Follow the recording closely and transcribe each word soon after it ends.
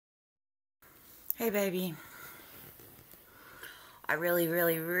Hey baby, I really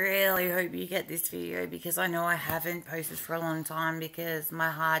hope you get this video because I know I haven't posted for a long time because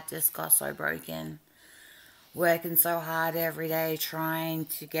my heart just got so broken. Working so hard every day trying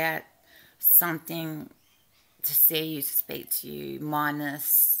to get something to see you, to speak to you,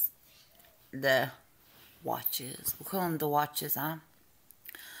 minus the watches. We'll call them the watches, huh?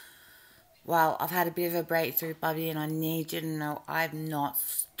 Well, I've had a bit of a breakthrough, Bubby, and I need you to know I've not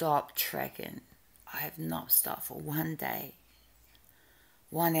stopped trekking. I have not stopped for one day.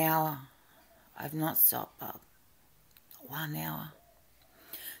 1 hour. I've not stopped, Bub. 1 hour.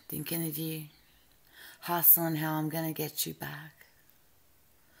 Thinking of you. Hustling how I'm going to get you back.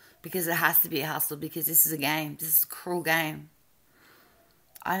 Because it has to be a hustle, because this is a game. This is a cruel game.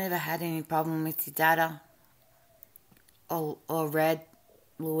 I never had any problem with your dada. Or Red,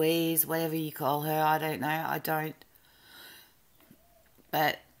 Louise, whatever you call her. I don't know. I don't.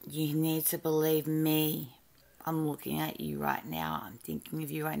 But you need to believe me. I'm looking at you right now. I'm thinking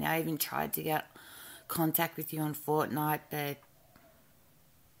of you right now. I even tried to get contact with you on Fortnite, but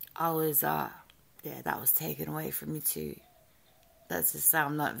I was, that was taken away from me too. That's just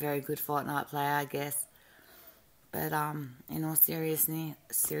I'm not a very good Fortnite player, I guess. But, in all seriousness,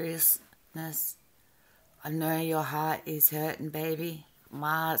 I know your heart is hurting, baby.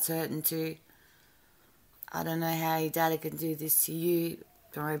 My heart's hurting too. I don't know how your daddy can do this to you.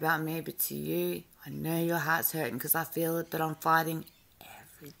 Don't worry about me, but to you, I know your heart's hurting because I feel it, but I'm fighting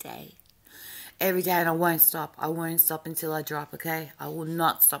every day. Every day, and I won't stop. I won't stop until I drop, okay? I will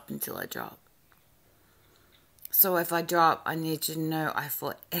not stop until I drop. So if I drop, I need you to know I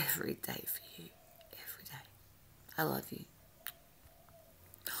fought every day for you. Every day. I love you.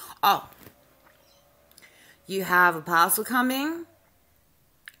 Oh. You have a parcel coming.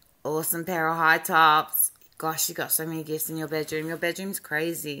 Awesome pair of high tops. Gosh, you got so many gifts in your bedroom. Your bedroom's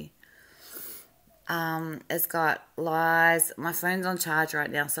crazy. It's got lights. My phone's on charge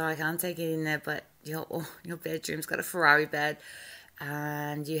right now, so I can't take it in there, but your bedroom's got a Ferrari bed,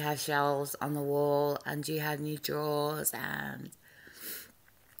 and you have shelves on the wall, and you have new drawers, and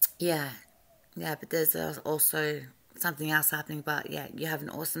yeah, but there's also something else happening, but yeah, you have an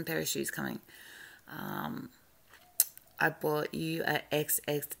awesome pair of shoes coming. I bought you a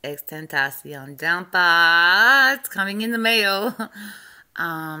XXX Tentacion jumper. It's coming in the mail.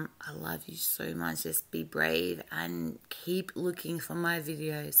 I love you so much. Just be brave and keep looking for my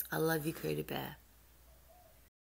videos. I love you, Cootie Bear.